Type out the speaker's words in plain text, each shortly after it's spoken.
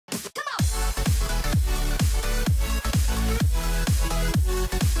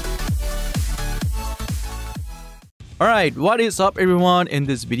Alright, what is up everyone? In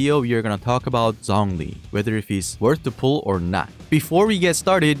this video, we are gonna talk about Zhongli, whether if he's worth the pull or not. Before we get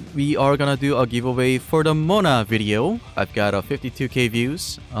started, we are gonna do a giveaway for the Mona video. I've got 52k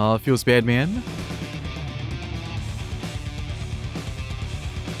views. Feels bad, man.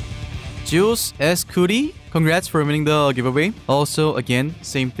 Jules S. Cootie, congrats for winning the giveaway. Also, again,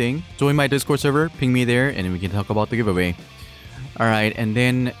 same thing. Join my Discord server, ping me there, and we can talk about the giveaway. Alright, and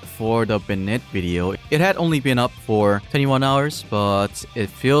then for the Bennett video, it had only been up for 21 hours, but it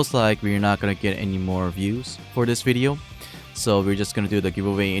feels like we're not gonna get any more views for this video. So we're just gonna do the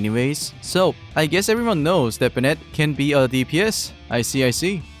giveaway anyways. So, I guess everyone knows that Bennett can be a DPS. I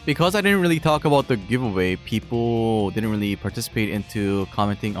see. Because I didn't really talk about the giveaway, people didn't really participate into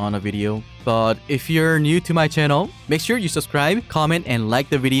commenting on a video. But if you're new to my channel, make sure you subscribe, comment, and like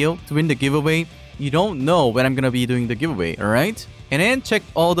the video to win the giveaway. You don't know when I'm gonna be doing the giveaway, alright? And then check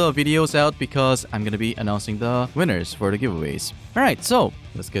all the videos out because I'm gonna be announcing the winners for the giveaways. Alright, so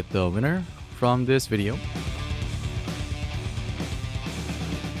let's get the winner from this video.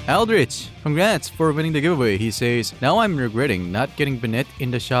 Aldrich, congrats for winning the giveaway. He says, now I'm regretting not getting Bennett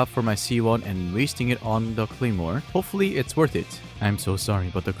in the shop for my C1 and wasting it on the Claymore. Hopefully it's worth it. I'm so sorry,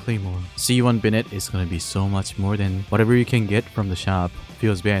 but the Claymore C1 Bennett is gonna be so much more than whatever you can get from the shop.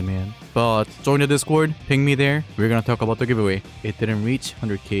 Feels bad, man. But join the Discord, ping me there. We're gonna talk about the giveaway. It didn't reach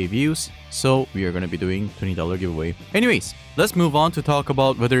 100k views, so we are gonna be doing $20 giveaway. Anyways, let's move on to talk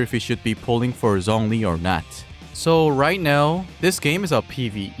about whether if we should be pulling for Zhongli or not. So right now, this game is a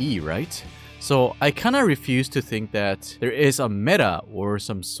PvE, right? So I kinda refuse to think that there is a meta or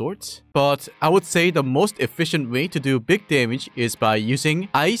some sort. But I would say the most efficient way to do big damage is by using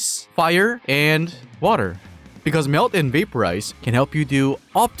ice, fire, and water. Because melt and vaporize can help you do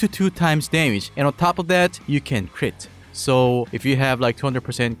up to 2 times damage, and on top of that, you can crit. So if you have like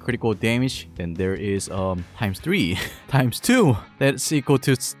 200% critical damage, then there is times 3, times 2, that's equal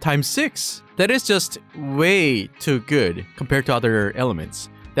to times 6. That is just way too good compared to other elements.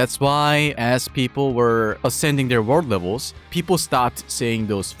 That's why as people were ascending their world levels, people stopped saying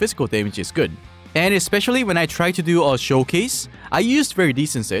those physical damage is good. And especially when I tried to do a showcase, I used very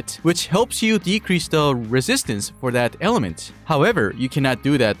decent set, which helps you decrease the resistance for that element. However, you cannot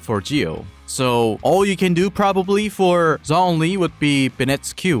do that for Geo. So all you can do probably for Zhongli would be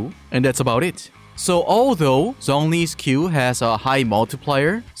Bennett's Q, and that's about it. So although Zhongli's Q has a high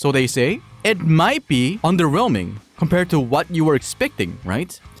multiplier, so they say, it might be underwhelming compared to what you were expecting,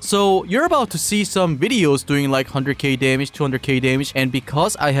 right? So you're about to see some videos doing like 100k damage, 200k damage, and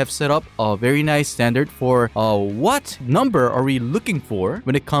because I have set up a very nice standard for what number are we looking for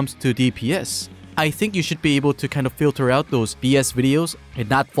when it comes to DPS, I think you should be able to kind of filter out those BS videos and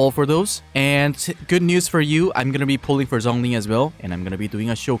not fall for those. And good news for you, I'm gonna be pulling for Zhongli as well, and I'm gonna be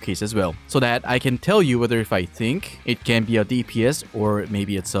doing a showcase as well, so that I can tell you whether if I think it can be a DPS or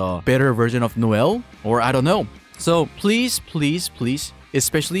maybe it's a better version of Noelle, or I don't know. So please,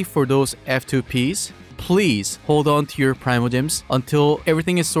 especially for those F2Ps, please hold on to your Primogems until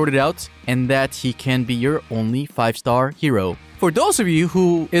everything is sorted out and that he can be your only 5-star hero. For those of you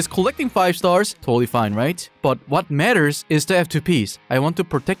who is collecting 5 stars, totally fine, right? But what matters is the F2Ps. I want to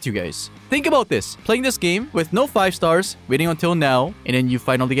protect you guys. Think about this. Playing this game with no 5 stars, waiting until now, and then you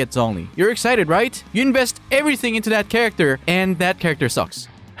finally get Zhongli. You're excited, right? You invest everything into that character, and that character sucks.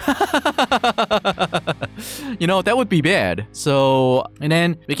 You know, that would be bad. So, and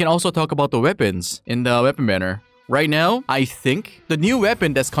then we can also talk about the weapons in the weapon banner. Right now, I think the new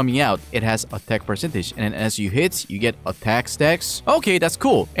weapon that's coming out, it has attack percentage, and as you hit, you get attack stacks. Okay, that's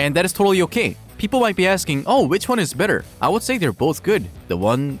cool, and that is totally okay. People might be asking, oh, which one is better? I would say they're both good. The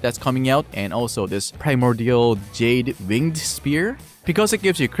one that's coming out and also this Primordial Jade Winged Spear, because it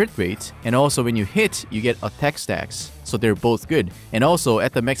gives you crit rate, and also when you hit, you get attack stacks. So they're both good. And also,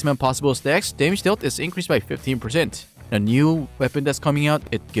 at the maximum possible stacks, damage dealt is increased by 15%. The new weapon that's coming out,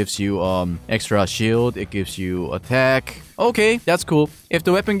 it gives you extra shield, it gives you attack. Okay, that's cool. If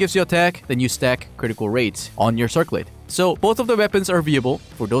the weapon gives you attack, then you stack critical rate on your circlet. So both of the weapons are viable.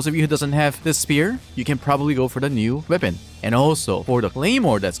 For those of you who doesn't have the spear, you can probably go for the new weapon. And also, for the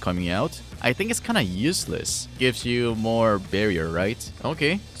Claymore that's coming out, I think it's kind of useless. Gives you more barrier, right?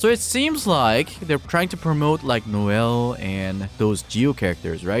 Okay. So it seems like they're trying to promote like Noelle and those Geo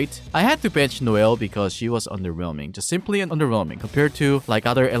characters, right? I had to bench Noelle because she was underwhelming. Just simply underwhelming compared to like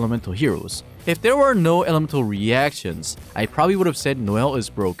other elemental heroes. If there were no elemental reactions, I probably would have said Noelle is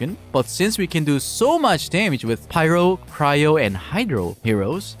broken. But since we can do so much damage with Pyro, Cryo, and Hydro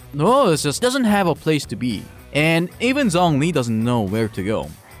heroes, Noelle just doesn't have a place to be. And even Zhongli doesn't know where to go.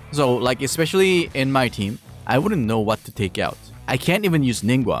 So, like, especially in my team, I wouldn't know what to take out. I can't even use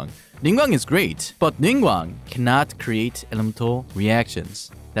Ningguang. Ningguang is great, but Ningguang cannot create elemental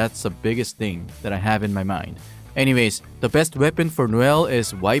reactions. That's the biggest thing that I have in my mind. Anyways, the best weapon for Noelle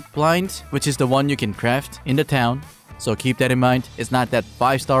is Wipe Blind, which is the one you can craft in the town. So keep that in mind. It's not that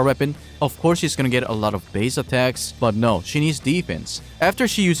 5-star weapon. Of course, she's gonna get a lot of base attacks, but no, she needs defense. After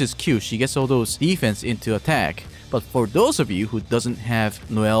she uses Q, she gets all those defense into attack. But for those of you who doesn't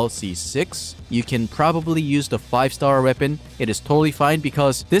have Noelle C6, you can probably use the 5-star weapon. It is totally fine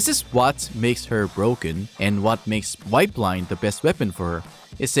because this is what makes her broken and what makes Wipe Blind the best weapon for her.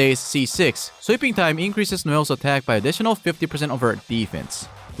 It says C6. Sweeping time increases Noelle's attack by additional 50% of her defense.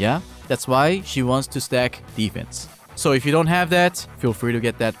 Yeah, that's why she wants to stack defense. So if you don't have that, feel free to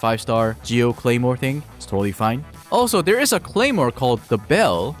get that 5-star Geo Claymore thing. It's totally fine. Also, there is a Claymore called the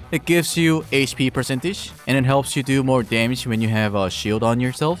Bell. It gives you HP percentage and it helps you do more damage when you have a shield on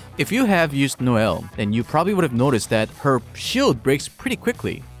yourself. If you have used Noelle, then you probably would have noticed that her shield breaks pretty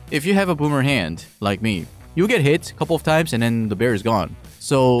quickly. If you have a boomer hand, like me, you get hit a couple of times and then the bear is gone.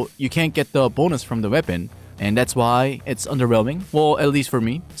 So you can't get the bonus from the weapon, and that's why it's underwhelming. Well, at least for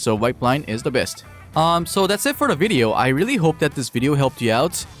me. So Wipe Blind is the best. So that's it for the video. I really hope that this video helped you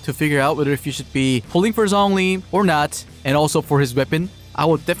out to figure out whether if you should be pulling for Zhongli or not, and also for his weapon. I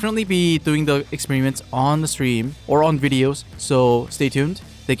will definitely be doing the experiments on the stream or on videos, so stay tuned.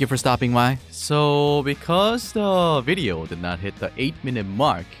 Thank you for stopping by. So because the video did not hit the 8-minute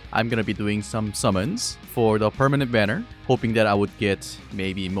mark, I'm gonna be doing some summons for the permanent banner, hoping that I would get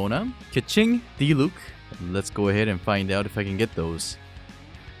maybe Mona, Kiching, Diluc. Let's go ahead and find out if I can get those.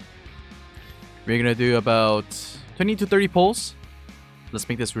 We're gonna do about 20 to 30 pulls. Let's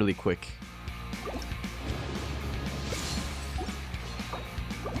make this really quick.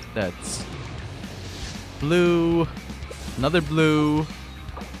 That's blue, another blue,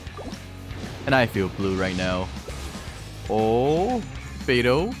 and I feel blue right now. Oh,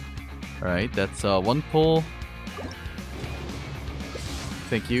 Beto. Alright, that's one pull.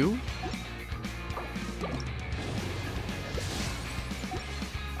 Thank you.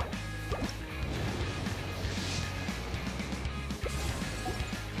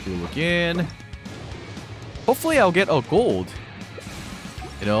 Do again. Hopefully I'll get a gold.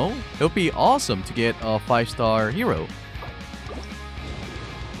 You know, it would be awesome to get a 5-star hero.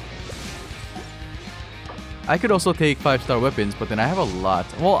 I could also take 5-star weapons, but then I have a lot.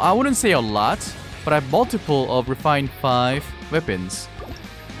 Well, I wouldn't say a lot, but I have multiple of refined 5 weapons.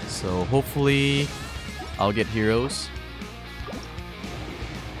 So hopefully I'll get heroes.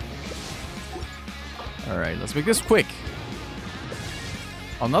 Alright, let's make this quick.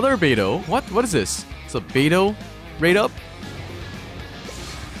 Another Beto. What is this? It's a Beto rate up?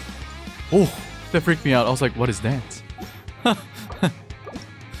 Oh, that freaked me out. I was like, what is that?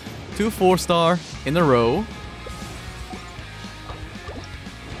 2 4-star in a row.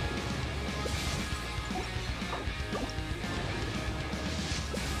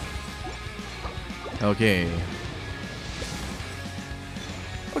 Okay.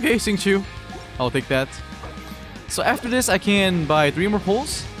 Okay, Xingqiu. I'll take that. So after this, I can buy 3 more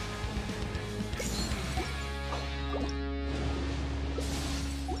pulls.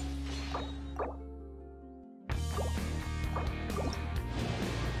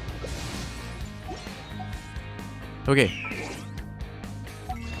 Okay.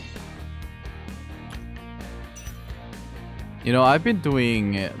 You know, I've been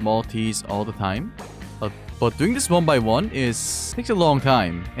doing multis all the time, but doing this one by one takes a long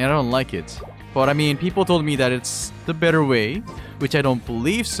time, and I don't like it. But I mean, people told me that it's the better way, which I don't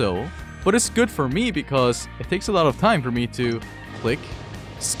believe so. But it's good for me because it takes a lot of time for me to click,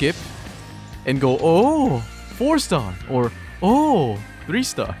 skip, and go, oh, 4-star, or oh,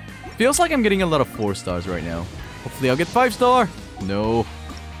 3-star. Feels like I'm getting a lot of 4-stars right now. Hopefully I'll get 5-star. No.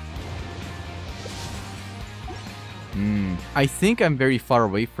 I think I'm very far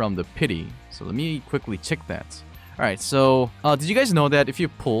away from the pity. So let me quickly check that. Alright, so did you guys know that if you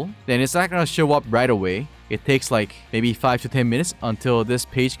pull, then it's not gonna show up right away. It takes like maybe 5 to 10 minutes until this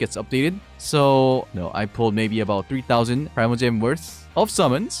page gets updated. So, no, I pulled maybe about 3,000 Primogem worth of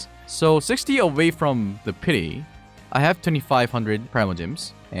summons. So 60 away from the pity. I have 2,500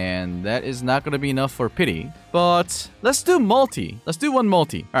 Primogems, and that is not gonna be enough for pity. But let's do multi. Let's do one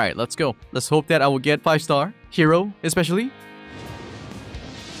multi. Alright, let's go. Let's hope that I will get 5-star. Hero, especially.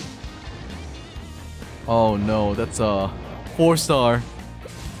 Oh no, that's a 4-star.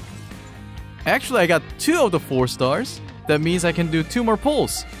 Actually, I got 2 of the 4 stars. That means I can do 2 more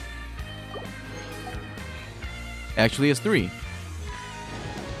pulls. Actually, it's 3.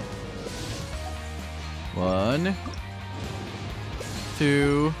 1,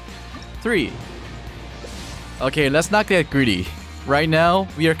 2, 3. Okay, let's not get greedy. right now,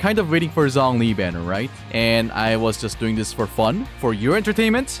 we are kind of waiting for Zhongli banner, right? And I was just doing this for fun, for your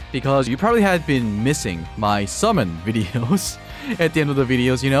entertainment, because you probably had been missing my summon videos at the end of the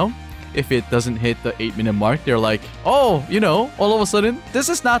videos, you know? If it doesn't hit the 8-minute mark, they're like, oh, you know, all of a sudden, this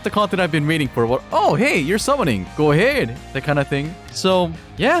is not the content I've been waiting for. What? Oh, hey, you're summoning. Go ahead. That kind of thing. So,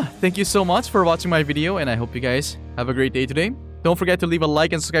 yeah, thank you so much for watching my video, and I hope you guys have a great day today. Don't forget to leave a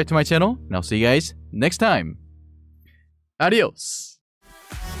like and subscribe to my channel, and I'll see you guys next time. Adios.